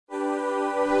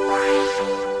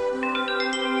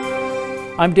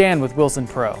I'm Dan with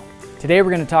WilsonPro. Today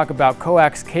we're going to talk about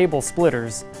coax cable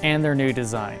splitters and their new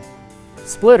design.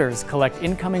 Splitters collect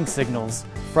incoming signals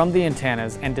from the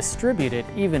antennas and distribute it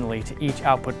evenly to each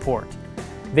output port.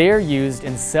 They are used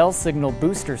in cell signal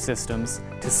booster systems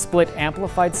to split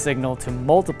amplified signal to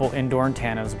multiple indoor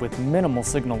antennas with minimal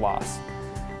signal loss.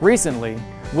 Recently,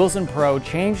 WilsonPro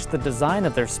changed the design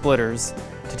of their splitters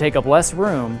to take up less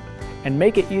room and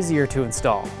make it easier to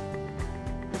install.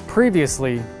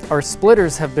 Previously, our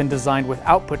splitters have been designed with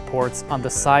output ports on the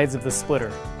sides of the splitter.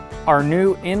 Our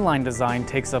new inline design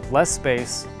takes up less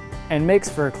space and makes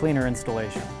for a cleaner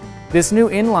installation. This new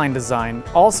inline design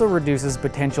also reduces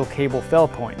potential cable fail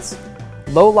points.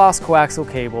 Low-loss coaxial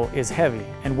cable is heavy,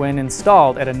 and when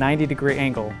installed at a 90-degree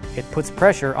angle, it puts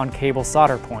pressure on cable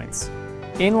solder points.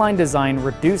 Inline design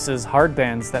reduces hard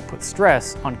bends that put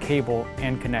stress on cable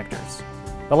and connectors.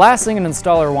 The last thing an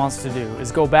installer wants to do is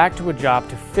go back to a job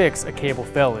to fix a cable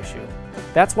fail issue.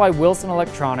 That's why Wilson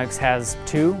Electronics has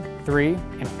 2, 3,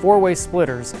 and 4-way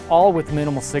splitters, all with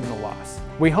minimal signal loss.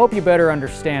 We hope you better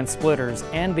understand splitters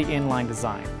and the inline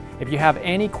design. If you have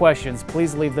any questions,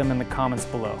 please leave them in the comments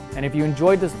below. And if you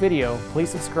enjoyed this video, please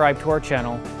subscribe to our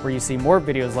channel where you see more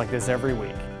videos like this every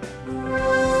week.